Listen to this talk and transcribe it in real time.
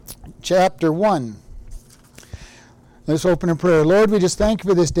chapter 1. Let's open in prayer. Lord, we just thank you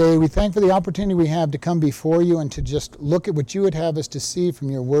for this day. We thank you for the opportunity we have to come before you and to just look at what you would have us to see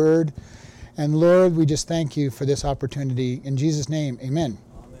from your word. And Lord, we just thank you for this opportunity. In Jesus' name, amen.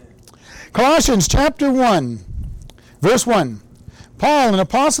 Colossians chapter 1, verse 1. Paul, an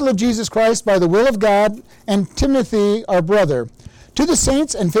apostle of Jesus Christ by the will of God, and Timothy, our brother, to the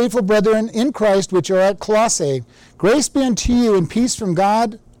saints and faithful brethren in Christ which are at Colossae, grace be unto you and peace from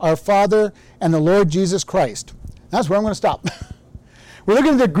God, our Father, and the Lord Jesus Christ. That's where I'm going to stop. We're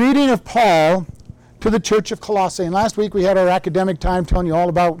looking at the greeting of Paul to the church of Colossae. And last week we had our academic time telling you all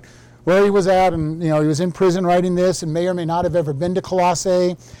about where he was at, and he was in prison writing this and may or may not have ever been to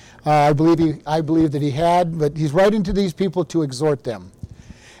Colossae. I believe that he had, but he's writing to these people to exhort them.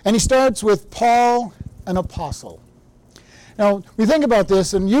 And he starts with Paul, an apostle. Now, we think about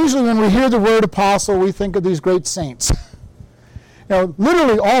this, and usually when we hear the word apostle, we think of these great saints.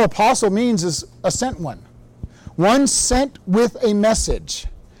 Literally all apostle means is a sent one. One sent with a message.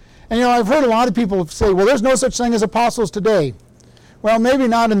 And I've heard a lot of people say, well, there's no such thing as apostles today. Well, maybe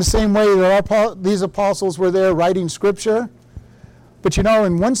not in the same way that these apostles were there writing scripture. But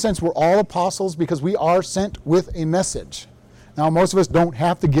in one sense, we're all apostles because we are sent with a message. Now, most of us don't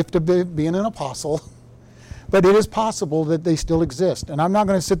have the gift of being an apostle, but it is possible that they still exist. And I'm not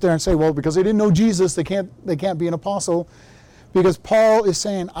going to sit there and say, well, because they didn't know Jesus, they can't be an apostle. Because Paul is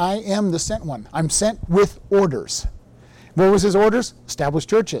saying, I am the sent one. I'm sent with orders. What was his orders? Establish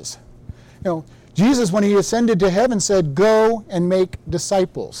churches. Jesus, when he ascended to heaven, said, go and make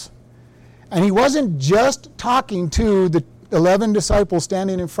disciples. And he wasn't just talking to the 11 disciples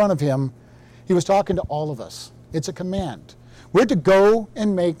standing in front of him. He was talking to all of us. It's a command. We're to go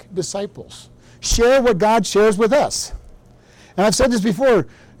and make disciples. Share what God shares with us. And I've said this before,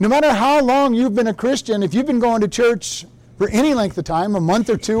 no matter how long you've been a Christian, if you've been going to church for any length of time, a month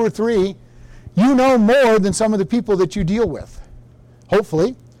or 2 or 3, you know more than some of the people that you deal with.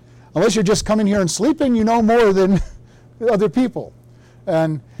 Hopefully. Unless you're just coming here and sleeping, you know more than other people.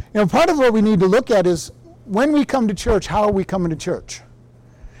 And part of what we need to look at is when we come to church, how are we coming to church?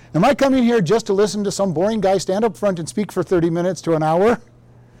 Am I coming here just to listen to some boring guy stand up front and speak for 30 minutes to an hour?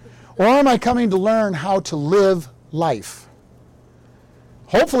 Or am I coming to learn how to live life?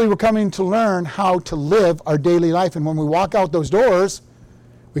 Hopefully we're coming to learn how to live our daily life, and when we walk out those doors,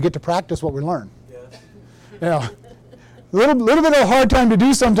 we get to practice what we learn. Yeah. A little bit of a hard time to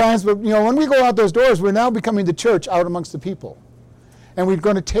do sometimes, but when we go out those doors, we're now becoming the church out amongst the people. And we're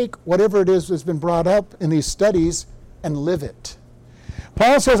going to take whatever it is that's been brought up in these studies and live it.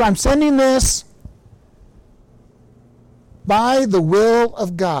 Paul says, I'm sending this by the will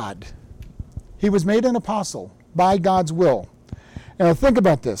of God. He was made an apostle by God's will. Now think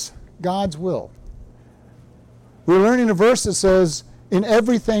about this, God's will. We're learning a verse that says, in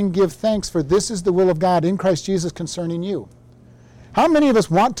everything give thanks, for this is the will of God in Christ Jesus concerning you. How many of us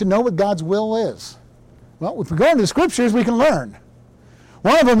want to know what God's will is? Well, if we go into the scriptures, we can learn.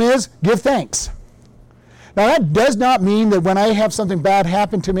 One of them is give thanks. Now that does not mean that when I have something bad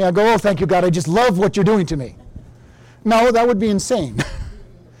happen to me, I go, oh, thank you, God, I just love what you're doing to me. No, that would be insane.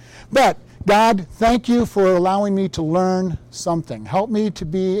 But God, thank you for allowing me to learn something.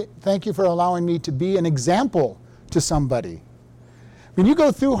 Thank you for allowing me to be an example to somebody. When you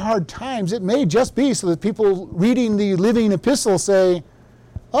go through hard times, it may just be so that people reading the living epistle say,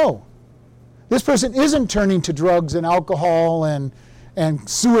 oh, this person isn't turning to drugs and alcohol and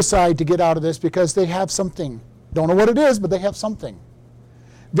suicide to get out of this because they have something. Don't know what it is, but they have something.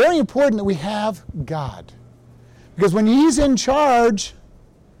 Very important that we have God. Because when He's in charge,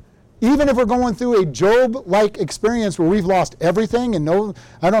 even if we're going through a Job-like experience where we've lost everything, and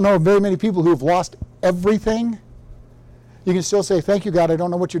I don't know very many people who have lost everything, you can still say, thank you, God, I don't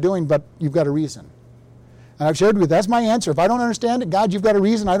know what you're doing, but you've got a reason. And I've shared with you, that's my answer. If I don't understand it, God, you've got a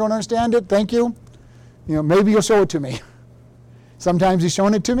reason, I don't understand it, thank you. Maybe you'll show it to me. Sometimes He's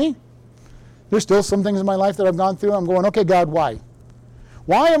shown it to me. There's still some things in my life that I've gone through. I'm going, okay, God, why?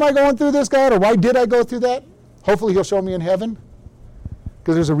 Why am I going through this, God? Or why did I go through that? Hopefully He'll show me in heaven,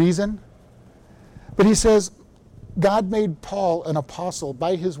 because there's a reason. But he says, God made Paul an apostle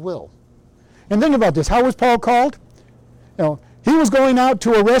by His will. And think about this. How was Paul called? He was going out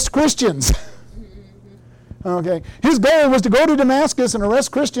to arrest Christians. Okay. His goal was to go to Damascus and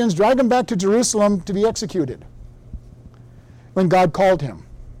arrest Christians, drag them back to Jerusalem to be executed. When God called him.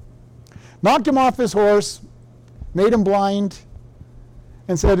 Knocked him off his horse, made him blind,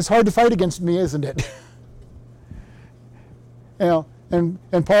 and said, it's hard to fight against me, isn't it?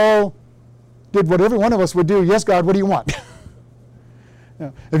 And Paul did what every one of us would do. Yes, God, what do you want?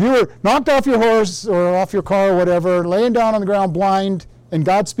 If you were knocked off your horse or off your car or whatever, laying down on the ground blind, and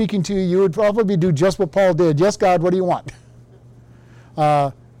God's speaking to you, you would probably do just what Paul did. Yes, God, what do you want?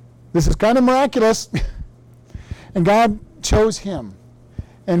 This is kind of miraculous. And God chose him.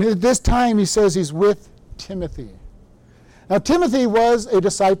 And at this time, he says he's with Timothy. Now, Timothy was a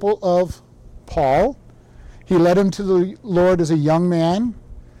disciple of Paul. He led him to the Lord as a young man.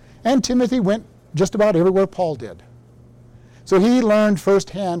 And Timothy went just about everywhere Paul did. So he learned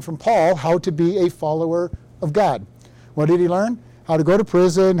firsthand from Paul how to be a follower of God. What did he learn? How to go to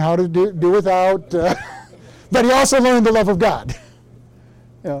prison, how to do without. But he also learned the love of God.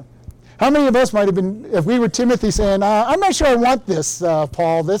 You know, how many of us might have been, if we were Timothy, saying, I'm not sure I want this,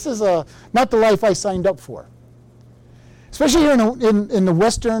 Paul. This is not the life I signed up for. Especially here in the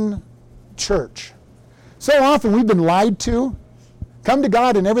Western church. So often we've been lied to. Come to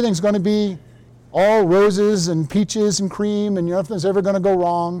God and everything's going to be all roses and peaches and cream and nothing's ever going to go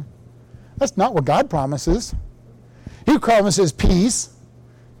wrong. That's not what God promises. He promises peace.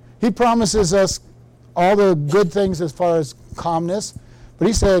 He promises us all the good things as far as calmness. But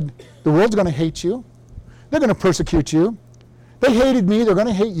he said, the world's going to hate you. They're going to persecute you. They hated me. They're going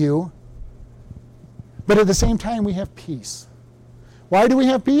to hate you. But at the same time, we have peace. Why do we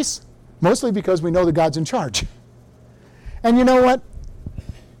have peace? Mostly because we know that God's in charge. And you know what?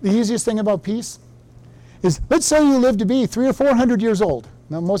 The easiest thing about peace is, let's say you live to be 300 or 400 years old.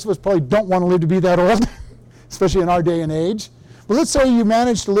 Now, most of us probably don't want to live to be that old, especially in our day and age. But let's say you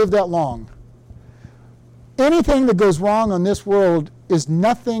manage to live that long. Anything that goes wrong on this world is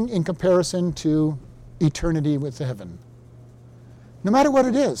nothing in comparison to eternity with heaven. No matter what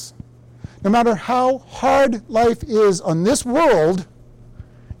it is. No matter how hard life is on this world,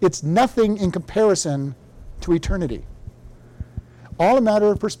 it's nothing in comparison to eternity. All a matter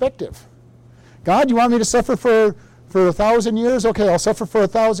of perspective. God, you want me to suffer for 1,000 years? Okay, I'll suffer for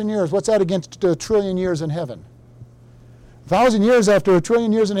 1,000 years. What's that against 1 trillion years in heaven? 1,000 years after 1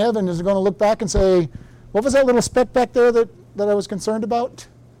 trillion years in heaven is going to look back and say, what was that little speck back there that I was concerned about?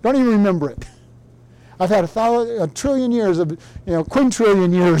 Don't even remember it. I've had 1 trillion years of,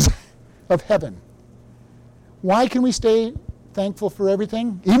 quintillion years of heaven. Why can we stay thankful for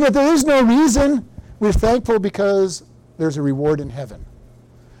everything? Even if there is no reason, we're thankful because there's a reward in heaven.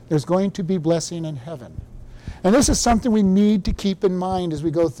 There's going to be blessing in heaven. And this is something we need to keep in mind as we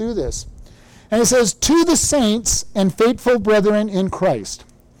go through this. And it says, to the saints and faithful brethren in Christ.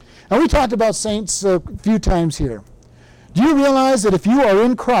 Now, we talked about saints a few times here. Do you realize that if you are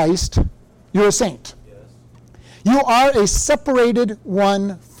in Christ, you're a saint? Yes. You are a separated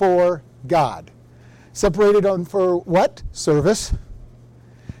one for God. Separated on for what? Service.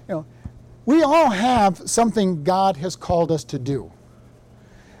 We all have something God has called us to do.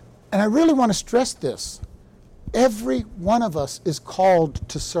 And I really want to stress this. Every one of us is called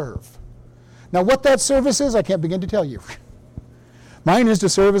to serve. Now, what that service is, I can't begin to tell you. Mine is to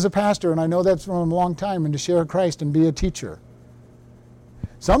serve as a pastor, and I know that's from a long time, and to share Christ and be a teacher.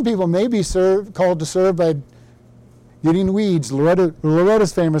 Some people may be called to serve by getting the weeds.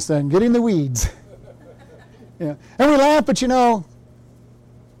 Loretta's famous thing, getting the weeds. And we laugh, but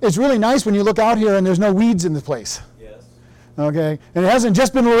it's really nice when you look out here and there's no weeds in the place. Yes. Okay? And it hasn't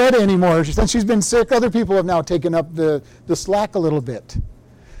just been Loretta anymore. Since she's been sick, other people have now taken up the slack a little bit.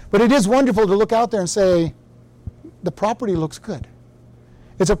 But it is wonderful to look out there and say, the property looks good.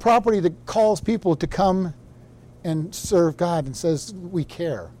 It's a property that calls people to come and serve God and says, we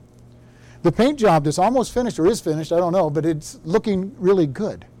care. The paint job that's almost finished, or is finished, I don't know, but it's looking really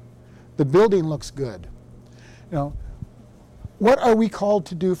good. The building looks good. What are we called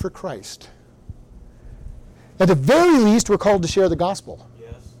to do for Christ? At the very least, we're called to share the gospel.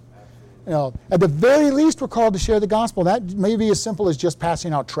 Yes, absolutely. At the very least, we're called to share the gospel. That may be as simple as just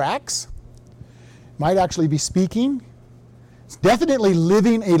passing out tracts. Might actually be speaking. It's definitely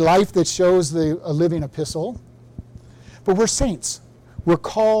living a life that shows a living epistle. But we're saints. We're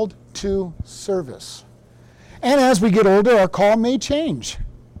called to service. And as we get older, our call may change.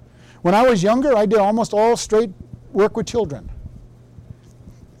 When I was younger, I did almost all straight work with children.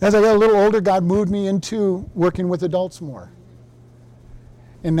 As I got a little older, God moved me into working with adults more.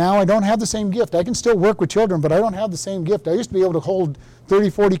 And now I don't have the same gift. I can still work with children, but I don't have the same gift. I used to be able to hold 30,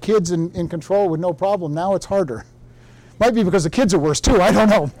 40 kids in control with no problem. Now it's harder. Might be because the kids are worse too. I don't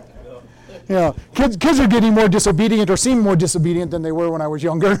know. Kids are getting more disobedient or seem more disobedient than they were when I was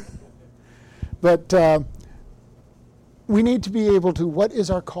younger. But we need to be able to, what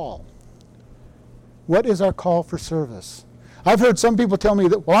is our call? What is our call for service? I've heard some people tell me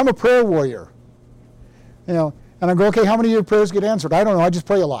that, well, I'm a prayer warrior. And I go, okay, how many of your prayers get answered? I don't know, I just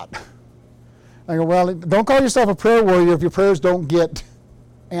pray a lot. I go, well, don't call yourself a prayer warrior if your prayers don't get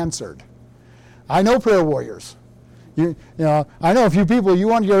answered. I know prayer warriors. I know a few people, you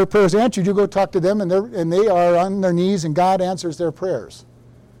want your prayers answered, you go talk to them, and they are on their knees, and God answers their prayers.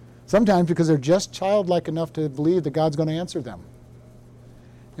 Sometimes because they're just childlike enough to believe that God's going to answer them.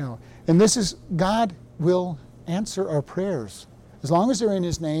 And this is, God will answer our prayers as long as they're in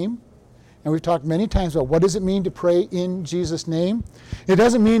His name. And we've talked many times about what does it mean to pray in Jesus' name. It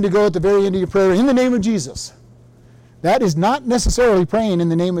doesn't mean to go at the very end of your prayer, in the name of Jesus. That is not necessarily praying in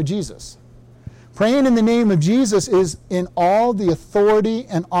the name of Jesus. Praying in the name of Jesus is in all the authority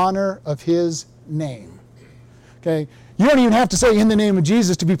and honor of His name. Okay? You don't even have to say in the name of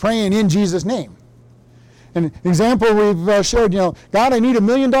Jesus to be praying in Jesus' name. An example we've shared, God, I need $1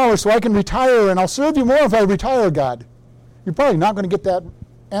 million so I can retire, and I'll serve you more if I retire, God. You're probably not going to get that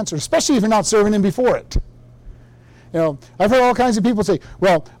answer, especially if you're not serving Him before it. I've heard all kinds of people say,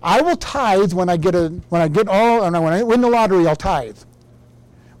 well, I will tithe when I win the lottery, I'll tithe.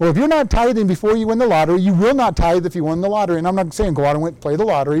 Well, if you're not tithing before you win the lottery, you will not tithe if you win the lottery. And I'm not saying go out and play the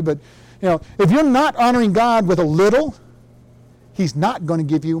lottery, but if you're not honoring God with a little, He's not going to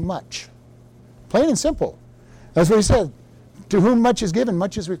give you much. Plain and simple. That's what He said. To whom much is given,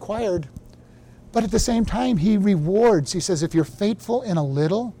 much is required. But at the same time, He rewards. He says, if you're faithful in a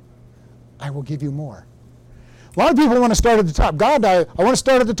little, I will give you more. A lot of people want to start at the top. God, I want to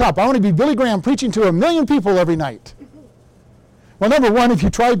start at the top. I want to be Billy Graham preaching to 1 million people every night. Well, number one, if you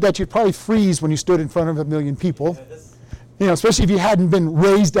tried that, you'd probably freeze when you stood in front of 1 million people. Especially if you hadn't been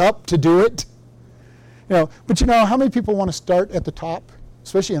raised up to do it. But how many people want to start at the top,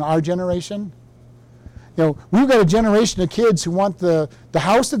 especially in our generation? We've got a generation of kids who want the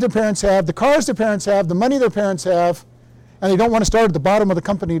house that their parents have, the cars their parents have, the money their parents have, and they don't want to start at the bottom of the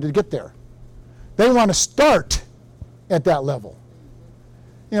company to get there. They want to start at that level.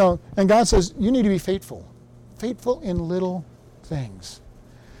 And God says, you need to be faithful. Faithful in little things.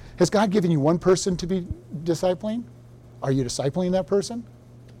 Has God given you one person to be discipling? Are you discipling that person?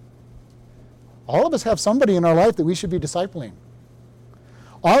 All of us have somebody in our life that we should be discipling.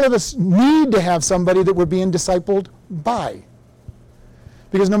 All of us need to have somebody that we're being discipled by.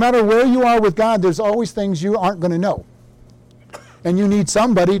 Because no matter where you are with God, there's always things you aren't going to know. And you need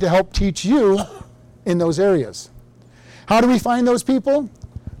somebody to help teach you in those areas. How do we find those people?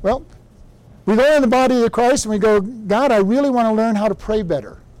 Well, we go in the body of Christ and we go, God, I really want to learn how to pray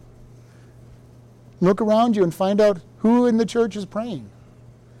better. Look around you and find out who in the church is praying.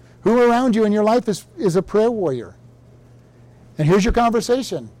 Who around you in your life is a prayer warrior. And here's your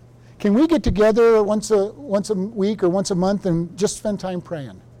conversation. Can we get together once a week or once a month and just spend time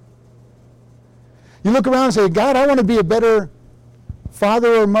praying? You look around and say, God, I want to be a better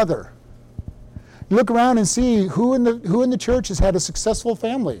father or mother. You look around and see who in the church has had a successful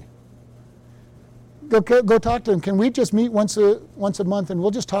family. Go talk to them. Can we just meet once a month and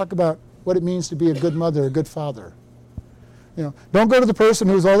we'll just talk about what it means to be a good mother, a good father? Don't go to the person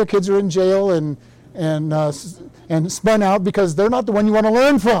whose all the kids are in jail and spun out because they're not the one you want to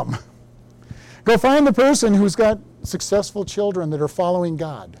learn from. Go find the person who's got successful children that are following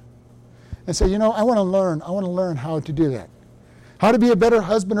God, and say, I want to learn how to do that. How to be a better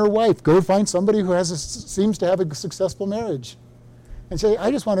husband or wife. Go find somebody who seems to have a successful marriage, and say, I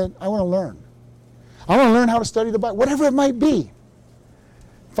want to learn. I want to learn how to study the Bible, whatever it might be.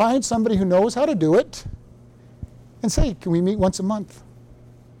 Find somebody who knows how to do it, and say, can we meet once a month?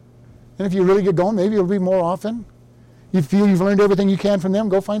 And if you really get going, maybe it'll be more often. You feel you've learned everything you can from them,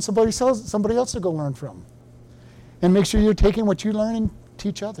 go find somebody else to go learn from. And make sure you're taking what you learn and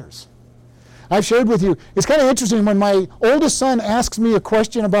teach others. I've shared with you, it's kind of interesting when my oldest son asks me a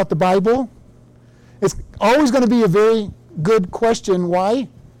question about the Bible, it's always going to be a very good question. Why?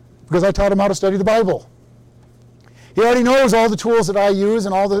 Because I taught him how to study the Bible. He already knows all the tools that I use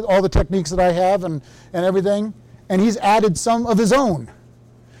and all the techniques that I have and everything, and he's added some of his own.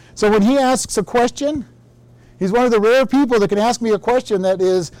 So when he asks a question, he's one of the rare people that can ask me a question that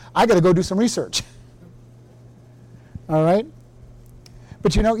is, I got to go do some research. All right?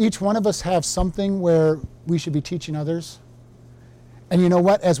 But each one of us have something where we should be teaching others. And you know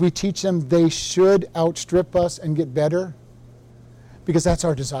what? As we teach them, they should outstrip us and get better, because that's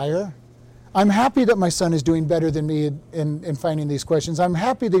our desire. I'm happy that my son is doing better than me in finding these questions. I'm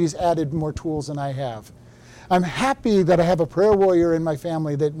happy that he's added more tools than I have. I'm happy that I have a prayer warrior in my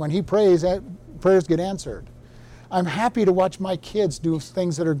family that when he prays, prayers get answered. I'm happy to watch my kids do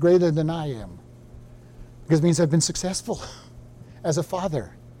things that are greater than I am, because it means I've been successful as a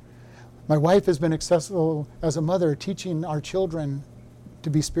father. My wife has been successful as a mother, teaching our children to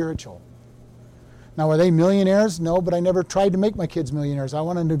be spiritual. Now, are they millionaires? No, but I never tried to make my kids millionaires. I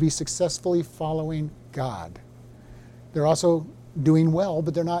want them to be successfully following God. They're also doing well,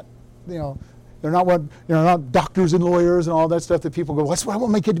 but they're not, They're not not doctors and lawyers and all that stuff that people go, that's what I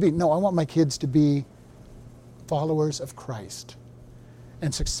want my kid to be. No, I want my kids to be followers of Christ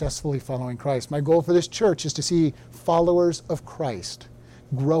and successfully following Christ. My goal for this church is to see followers of Christ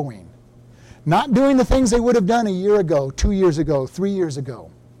growing. Not doing the things they would have done a year ago, 2 years ago, 3 years ago.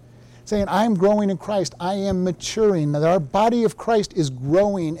 Saying, I'm growing in Christ. I am maturing. That our body of Christ is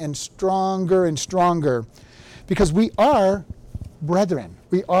growing and stronger because we are brethren.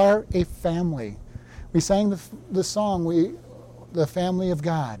 We are a family. We sang the song, the family of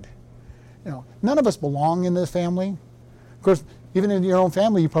God. None of us belong in the family. Of course, even in your own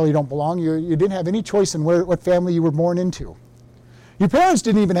family, you probably don't belong. You didn't have any choice in what family you were born into. Your parents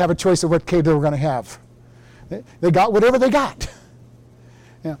didn't even have a choice of what kid they were going to have. They got whatever they got.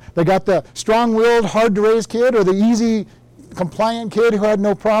 They got the strong-willed, hard-to-raise kid, or the easy, compliant kid who had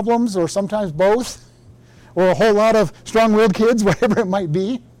no problems, or sometimes both, or a whole lot of strong-willed kids, whatever it might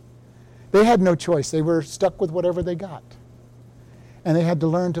be. They had no choice. They were stuck with whatever they got. And they had to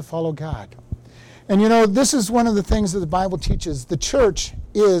learn to follow God. And this is one of the things that the Bible teaches. The church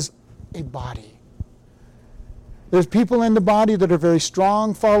is a body. There's people in the body that are very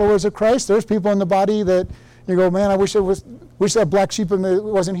strong followers of Christ. There's people in the body that you go, man, I wish that black sheep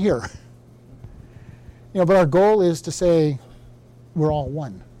wasn't here. But our goal is to say we're all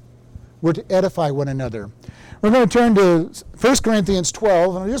one. We're to edify one another. We're going to turn to 1 Corinthians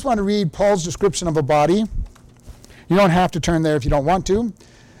 12, and I just want to read Paul's description of a body. You don't have to turn there if you don't want to.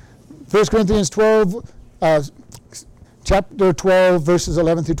 1 Corinthians 12, chapter 12, verses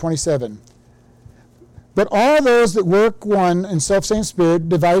 11 through 27. But all those that work one in self-same spirit,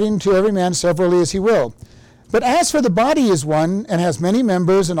 dividing to every man severally as he will. But as for the body is one, and has many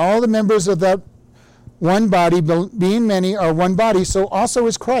members, and all the members of that one body, being many, are one body, so also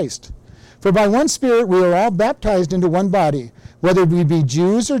is Christ. For by one Spirit we are all baptized into one body, whether we be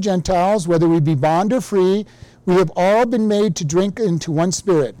Jews or Gentiles, whether we be bond or free, we have all been made to drink into one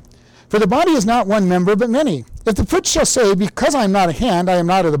Spirit. For the body is not one member, but many. If the foot shall say, because I am not a hand, I am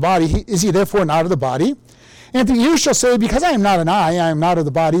not of the body, is he therefore not of the body? And if the ear shall say, because I am not an eye, I am not of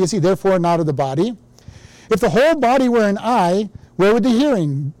the body, is he therefore not of the body? If the whole body were an eye, where would the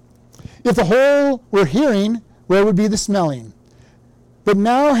hearing? If the whole were hearing, where would be the smelling? But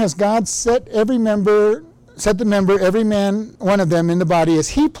now has God set every member, every man, one of them in the body as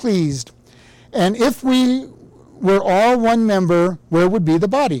he pleased. And if we were all one member, where would be the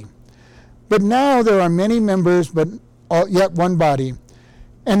body? But now there are many members, but yet one body.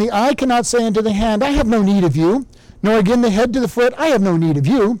 And the eye cannot say unto the hand, I have no need of you, nor again the head to the foot, I have no need of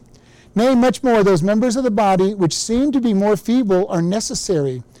you. Nay, much more, those members of the body which seem to be more feeble are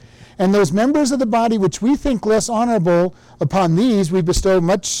necessary. And those members of the body which we think less honorable, upon these we bestow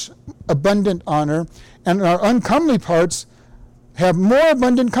much abundant honor, and our uncomely parts have more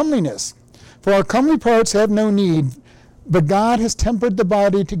abundant comeliness. For our comely parts have no need, but God has tempered the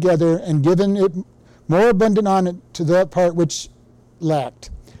body together and given it more abundant honor to that part which lacked,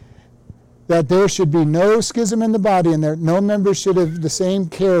 that there should be no schism in the body, and that no member should have the same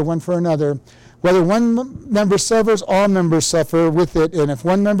care one for another. Whether one member suffers, all members suffer with it, and if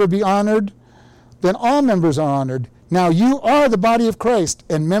one member be honored, then all members are honored. Now you are the body of Christ,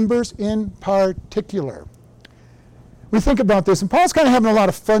 and members in particular. We think about this, and Paul's kind of having a lot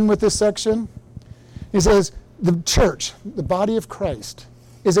of fun with this section. He says, the church, the body of Christ,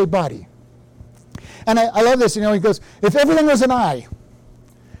 is a body. And I love this, he goes, if everything was an eye,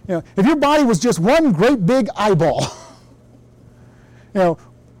 if your body was just one great big eyeball,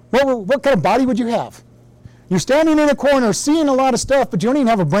 what kind of body would you have? You're standing in a corner seeing a lot of stuff, but you don't even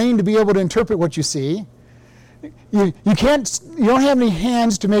have a brain to be able to interpret what you see. You don't have any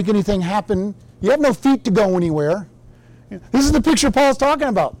hands to make anything happen. You have no feet to go anywhere. This is the picture Paul's talking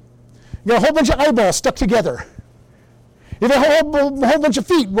about. You got a whole bunch of eyeballs stuck together. If you had a whole bunch of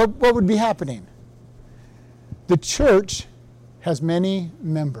feet, what would be happening? The church has many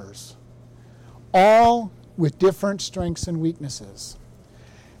members, all with different strengths and weaknesses.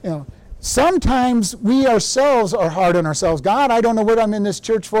 Sometimes we ourselves are hard on ourselves. God, I don't know what I'm in this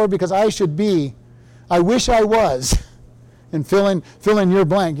church for because I should be. I wish I was. And fill in your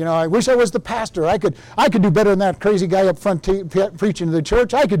blank. I wish I was the pastor. I could do better than that crazy guy up front preaching to the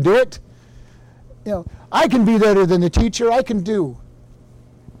church. I could do it. I can be better than the teacher. I can do.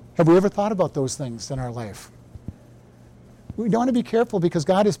 Have we ever thought about those things in our life? We want to be careful because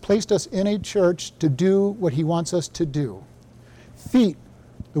God has placed us in a church to do what he wants us to do. Feet,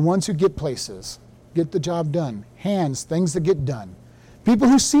 the ones who get places, get the job done. Hands, things that get done. People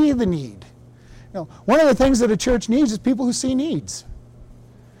who see the need. One of the things that a church needs is people who see needs.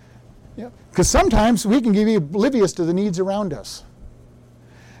 Because sometimes we can be oblivious to the needs around us.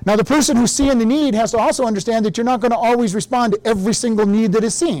 Now, the person who's seeing the need has to also understand that you're not going to always respond to every single need that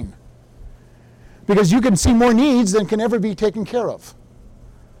is seen. Because you can see more needs than can ever be taken care of,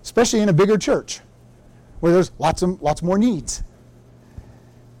 especially in a bigger church where there's lots more needs.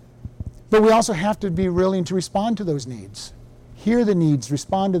 But we also have to be willing to respond to those needs, hear the needs,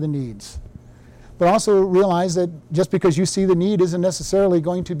 respond to the needs. But also realize that just because you see the need isn't necessarily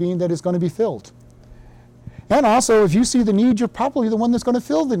going to mean that it's going to be filled. And also, if you see the need, you're probably the one that's going to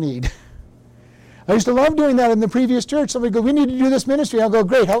fill the need. I used to love doing that in the previous church. Somebody would go, we need to do this ministry. I'll go,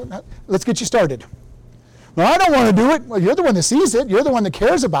 great, let's get you started. Well, I don't want to do it. Well, you're the one that sees it. You're the one that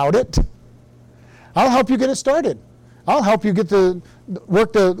cares about it. I'll help you get it started. I'll help you get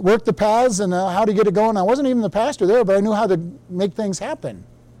work the paths and how to get it going. I wasn't even the pastor there, but I knew how to make things happen.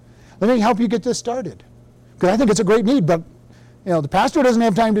 Let me help you get this started. Because I think it's a great need, but the pastor doesn't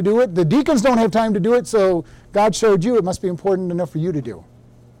have time to do it. The deacons don't have time to do it, so God showed you it must be important enough for you to do.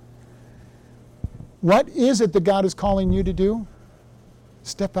 What is it that God is calling you to do?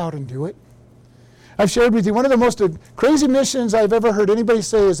 Step out and do it. I've shared with you one of the most crazy missions I've ever heard anybody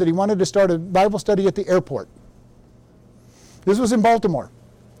say is that he wanted to start a Bible study at the airport. This was in Baltimore.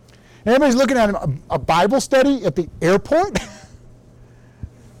 And everybody's looking at him, a Bible study at the airport?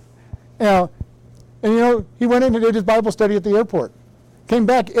 He went in and did his Bible study at the airport. Came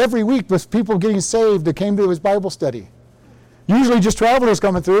back every week with people getting saved that came to his Bible study. Usually just travelers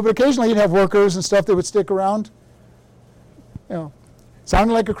coming through, but occasionally he'd have workers and stuff that would stick around.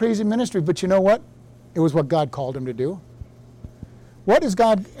 Sounded like a crazy ministry, but you know what? It was what God called him to do. What is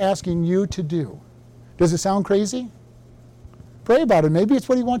God asking you to do? Does it sound crazy? Pray about it. Maybe it's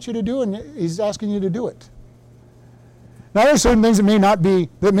what he wants you to do, and he's asking you to do it. Now, there are certain things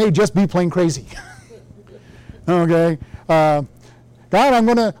that may just be plain crazy. Okay, God, I'm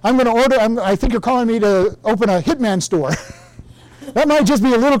gonna order. I think you're calling me to open a hitman store. That might just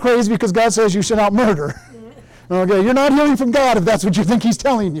be a little crazy because God says you should not murder. Okay, you're not hearing from God if that's what you think he's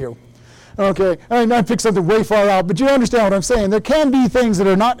telling you. Okay, I might pick something way far out, but you understand what I'm saying. There can be things that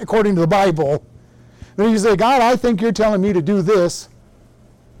are not according to the Bible. Then you say, God, I think you're telling me to do this.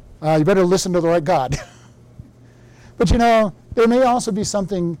 You better listen to the right God. But there may also be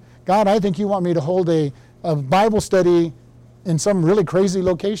something, God, I think you want me to hold a Bible study in some really crazy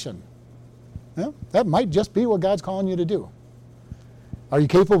location. Well, that might just be what God's calling you to do. Are you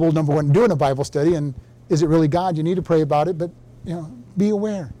capable, number one, doing a Bible study? And is it really God? You need to pray about it, but be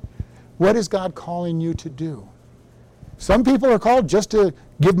aware. What is God calling you to do? Some people are called just to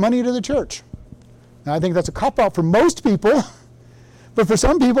give money to the church. Now, I think that's a cop-out for most people, but for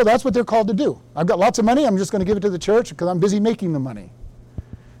some people, that's what they're called to do. I've got lots of money, I'm just going to give it to the church because I'm busy making the money.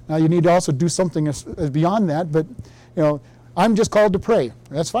 Now, you need to also do something as beyond that, but, I'm just called to pray.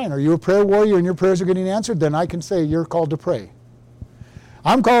 That's fine. Are you a prayer warrior and your prayers are getting answered? Then I can say you're called to pray.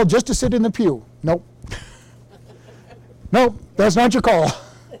 I'm called just to sit in the pew. Nope. Nope, that's not your call.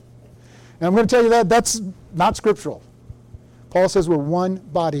 And I'm going to tell you that's not scriptural. Paul says we're one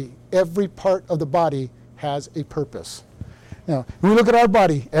body. Every part of the body has a purpose. When we look at our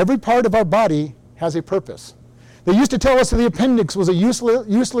body, every part of our body has a purpose. They used to tell us that the appendix was a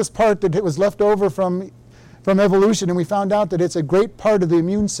useless part that was left over from evolution, and we found out that it's a great part of the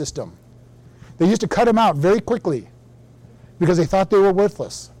immune system. They used to cut them out very quickly because they thought they were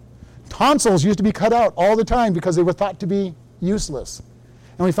worthless. Tonsils used to be cut out all the time because they were thought to be useless.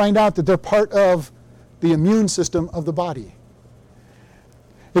 And we find out that they're part of the immune system of the body.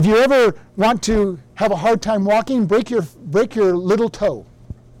 If you ever want to have a hard time walking, break your little toe.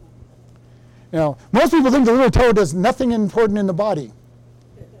 Most people think the little toe does nothing important in the body.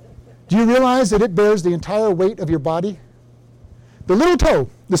 Do you realize that it bears the entire weight of your body? The little toe,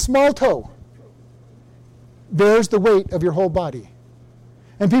 the small toe, bears the weight of your whole body.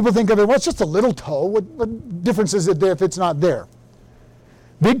 And people think of it, well, it's just a little toe. What difference is it if it's not there?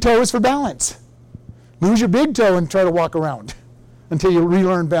 Big toe is for balance. Lose your big toe and try to walk around until you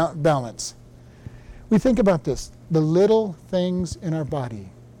relearn balance. We think about this. The little things in our body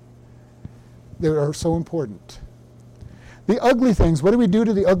that are so important. The ugly things, what do we do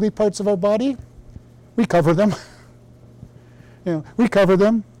to the ugly parts of our body? We cover them. We cover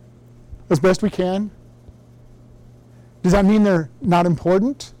them as best we can. Does that mean they're not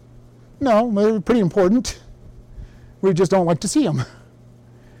important? No, they're pretty important. We just don't like to see them.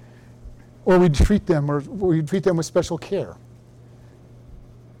 Or we treat them with special care.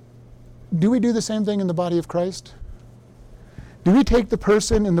 Do we do the same thing in the body of Christ? Do we take the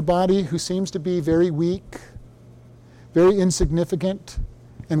person in the body who seems to be very weak, very insignificant,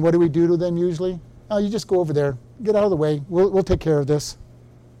 and what do we do to them usually? Oh, you just go over there, get out of the way, we'll take care of this.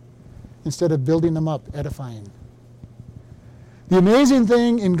 Instead of building them up, edifying. The amazing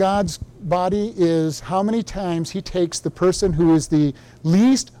thing in God's body is how many times he takes the person who is the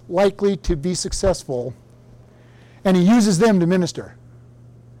least likely to be successful and he uses them to minister.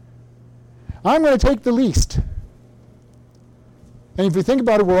 I'm going to take the least. And if you think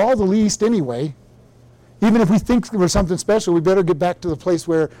about it, we're all the least anyway. Even if we think we're something special, we better get back to the place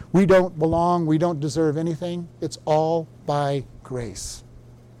where we don't belong, we don't deserve anything. It's all by grace.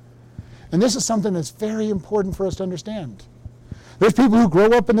 And this is something that's very important for us to understand. There's people who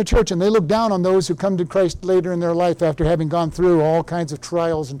grow up in the church and they look down on those who come to Christ later in their life after having gone through all kinds of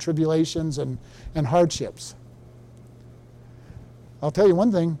trials and tribulations and hardships. I'll tell you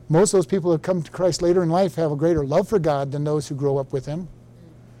one thing, most of those people who come to Christ later in life have a greater love for God than those who grow up with him,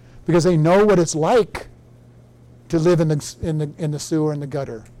 because they know what it's like to live in the sewer and the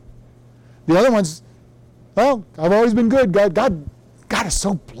gutter. The other ones, well, I've always been good. God is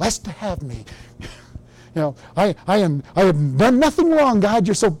so blessed to have me. I have done nothing wrong, God.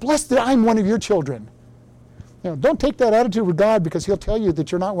 You're so blessed that I'm one of your children. Don't take that attitude with God, because he'll tell you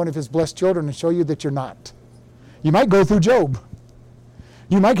that you're not one of his blessed children and show you that you're not. You might go through Job.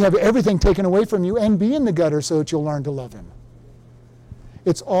 You might have everything taken away from you and be in the gutter so that you'll learn to love him.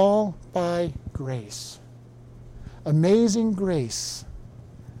 It's all by grace. Amazing grace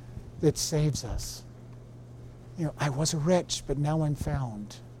that saves us. I was a wretch, but now I'm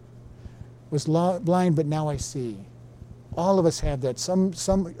found. Was blind, but now I see. All of us have that.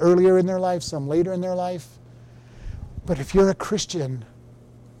 Some earlier in their life, some later in their life. But if you're a Christian,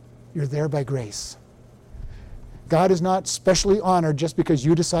 you're there by grace. God is not specially honored just because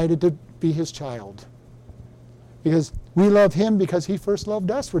you decided to be his child. Because we love him because he first loved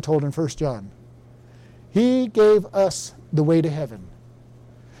us, we're told in 1 John. He gave us the way to heaven.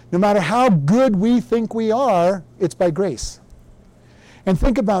 No matter how good we think we are, it's by grace. And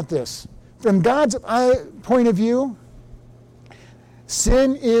think about this. From God's point of view,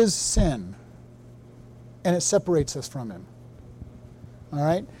 sin is sin. And it separates us from him. All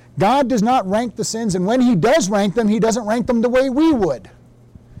right? God does not rank the sins, and when he does rank them, he doesn't rank them the way we would.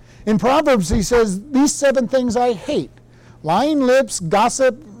 In Proverbs, he says, these 7 things I hate. Lying lips,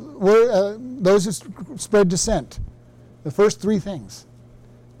 gossip, those who spread dissent. The first 3 things.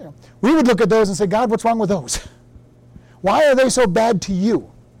 We would look at those and say, God, what's wrong with those? Why are they so bad to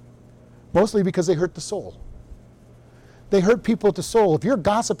you? Mostly because they hurt the soul. They hurt people at the soul. If you're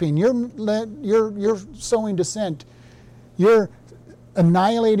gossiping, you're sowing dissent, you're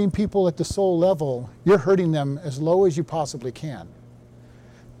annihilating people at the soul level, you're hurting them as low as you possibly can.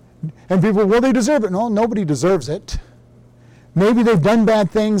 And people, well, they deserve it. No, nobody deserves it. Maybe they've done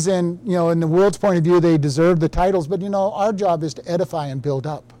bad things and, in the world's point of view, they deserve the titles, but our job is to edify and build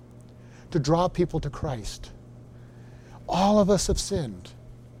up, to draw people to Christ. All of us have sinned.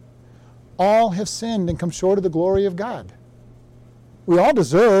 All have sinned and come short of the glory of God. We all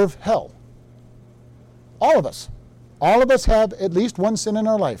deserve hell. All of us. All of us have at least one sin in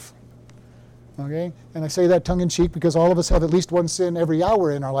our life. Okay? And I say that tongue-in-cheek because all of us have at least one sin every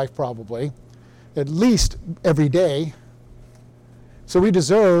hour in our life probably. At least every day. So we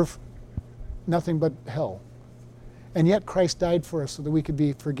deserve nothing but hell. And yet Christ died for us so that we could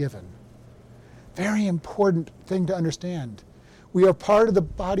be forgiven. Very important thing to understand. We are part of the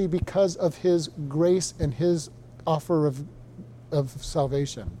body because of his grace and his offer of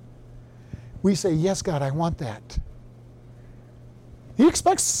salvation. We say, yes, God, I want that. He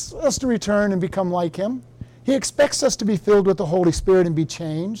expects us to return and become like him. He expects us to be filled with the Holy Spirit and be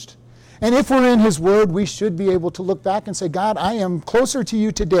changed. And if we're in his word, we should be able to look back and say, God, I am closer to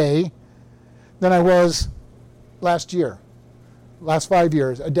you today than I was last year, last 5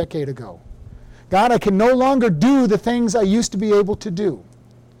 years, a decade ago. God, I can no longer do the things I used to be able to do.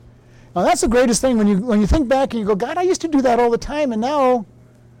 Now that's the greatest thing when you think back and you go, God, I used to do that all the time, and now I'm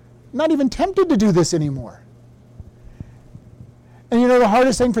not even tempted to do this anymore. And the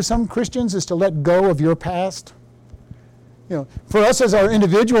hardest thing for some Christians is to let go of your past. For us as our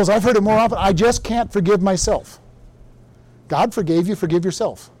individuals, I've heard it more often, I just can't forgive myself. God forgave you, forgive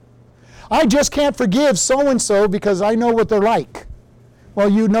yourself. I just can't forgive so-and-so because I know what they're like. Well,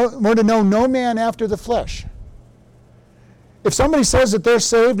 we're to know no man after the flesh. If somebody says that they're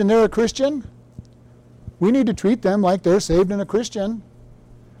saved and they're a Christian, we need to treat them like they're saved and a Christian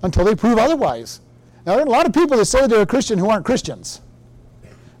until they prove otherwise. Now, there are a lot of people that say they're a Christian who aren't Christians.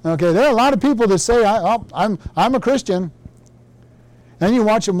 Okay, there are a lot of people that say, I'm a Christian. And you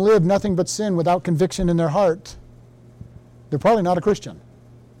watch them live nothing but sin without conviction in their heart. They're probably not a Christian.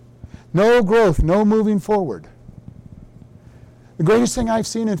 No growth, no moving forward. The greatest thing I've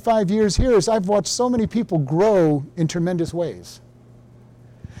seen in 5 years here is I've watched so many people grow in tremendous ways.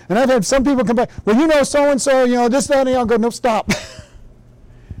 And I've had some people come back, well, you know, so-and-so, you know, this, that, and I'll go, no, stop.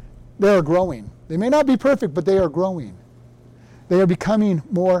 They are growing. They may not be perfect, but they are growing. They are becoming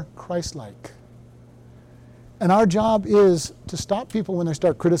more Christ-like. And our job is to stop people when they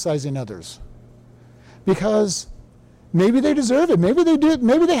start criticizing others. Because maybe they deserve it. Maybe they did.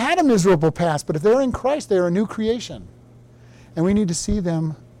 Maybe they had a miserable past. But if they're in Christ, they are a new creation. And we need to see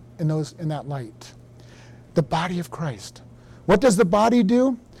them in that light. The body of Christ. What does the body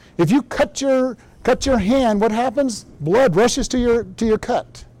do? If you cut your hand, what happens? Blood rushes to your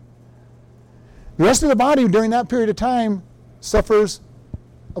cut. The rest of the body during that period of time suffers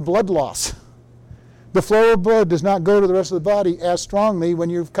a blood loss. The flow of blood does not go to the rest of the body as strongly when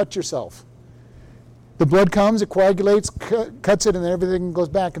you've cut yourself. The blood comes, it coagulates, cuts it, and then everything goes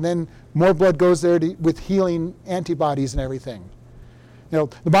back, and then more blood goes there with healing antibodies and everything. You know,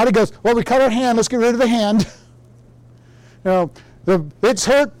 the body goes, well, we cut our hand, let's get rid of the hand. You know, it's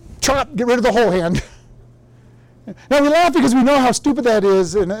hurt, chop, get rid of the whole hand. Now we laugh because we know how stupid that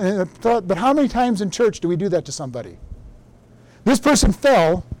is, but how many times in church do we do that to somebody? This person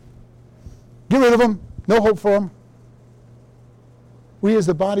fell, get rid of them, no hope for them. We as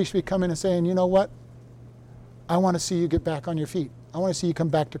the body should be coming and saying, you know what? I want to see you get back on your feet. I want to see you come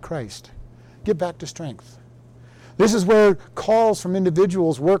back to Christ. Get back to strength. This is where calls from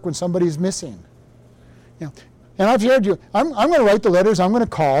individuals work when somebody's missing. You know, and I've heard you, I'm going to write the letters, I'm going to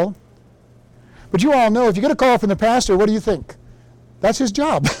call. But you all know, if you get a call from the pastor, what do you think? That's his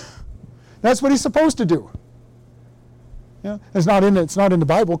job. That's what he's supposed to do. You know, it's not in the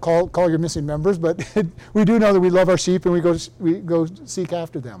Bible, call your missing members, but we do know that we love our sheep and we go seek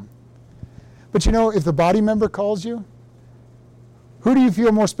after them. But you know, if the body member calls you, who do you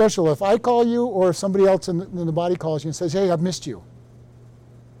feel more special, if I call you or if somebody else in the body calls you and says, hey, I've missed you?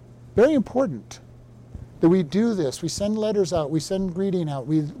 Very important that we do this. We send letters out, we send greeting out,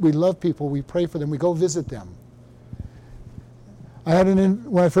 we love people, we pray for them, we go visit them. I had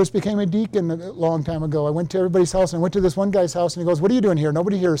when I first became a deacon a long time ago, I went to everybody's house, and I went to this one guy's house, and he goes, what are you doing here?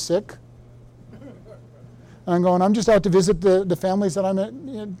 Nobody here is sick. And I'm going, I'm just out to visit the families that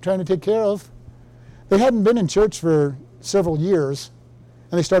I'm trying to take care of. They hadn't been in church for several years,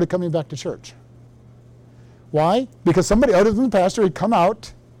 and they started coming back to church. Why? Because somebody other than the pastor had come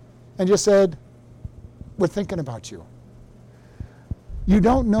out and just said, we're thinking about you. You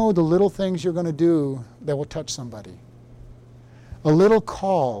don't know the little things you're going to do that will touch somebody. A little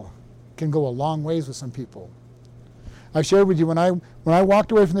call can go a long ways with some people. I've shared with you, when I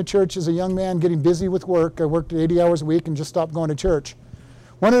walked away from the church as a young man getting busy with work, I worked 80 hours a week and just stopped going to church.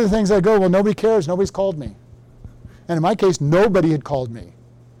 One of the things I go, well, nobody cares, nobody's called me. And in my case, nobody had called me.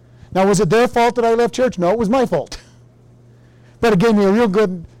 Now, was it their fault that I left church? No, it was my fault. But it gave me a real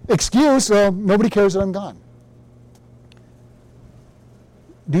good excuse, so nobody cares that I'm gone.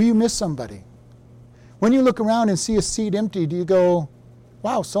 Do you miss somebody? When you look around and see a seat empty, do you go,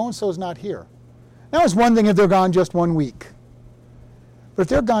 wow, so-and-so's not here? Now, it's one thing if they're gone just 1 week. But if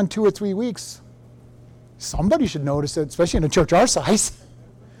they're gone 2 or 3 weeks, somebody should notice it, especially in a church our size.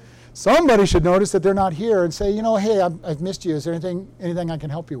 Somebody should notice that they're not here and say, you know, hey, I've missed you. Is there anything I can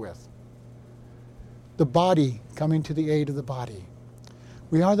help you with? The body coming to the aid of the body.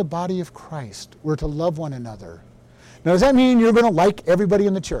 We are the body of Christ. We're to love one another. Now, does that mean you're going to like everybody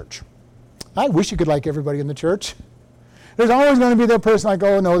in the church? I wish you could like everybody in the church. There's always going to be that person like,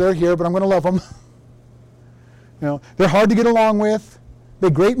 oh, no, they're here, but I'm going to love them. You know, they're hard to get along with. They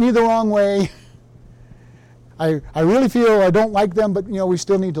grate me the wrong way. I really feel I don't like them, but, you know, we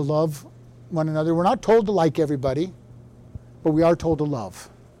still need to love one another. We're not told to like everybody, but we are told to love.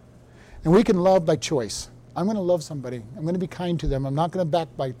 And we can love by choice. I'm going to love somebody. I'm going to be kind to them. I'm not going to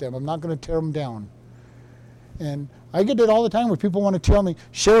backbite them. I'm not going to tear them down. And I get it all the time where people want to tell me,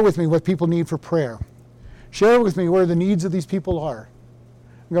 share with me what people need for prayer. Share with me where the needs of these people are.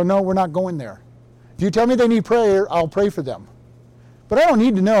 I go, no, we're not going there. If you tell me they need prayer, I'll pray for them. But I don't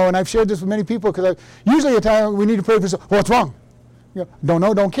need to know, and I've shared this with many people, because usually at times we need to pray for someone. What's wrong? You know, don't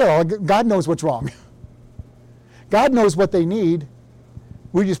know, don't care. God knows what's wrong. God knows what they need.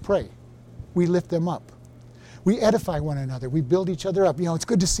 We just pray. We lift them up. We edify one another. We build each other up. You know, it's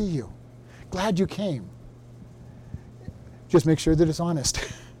good to see you. Glad you came. Just make sure that it's honest.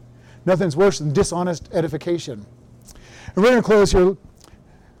 Nothing's worse than dishonest edification. And we're going to close here.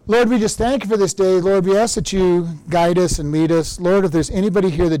 Lord, we just thank you for this day. Lord, we ask that you guide us and lead us. Lord, if there's anybody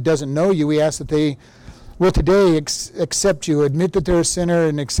here that doesn't know you, we ask that they will today accept you, admit that they're a sinner,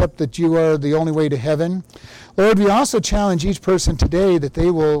 and accept that you are the only way to heaven. Lord, we also challenge each person today that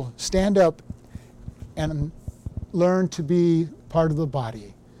they will stand up and learn to be part of the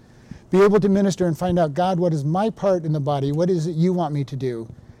body. Be able to minister and find out, God, what is my part in the body? What is it you want me to do?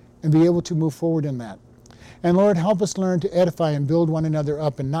 and be able to move forward in that. And Lord, help us learn to edify and build one another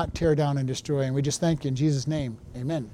up and not tear down and destroy. And we just thank you in Jesus' name. Amen.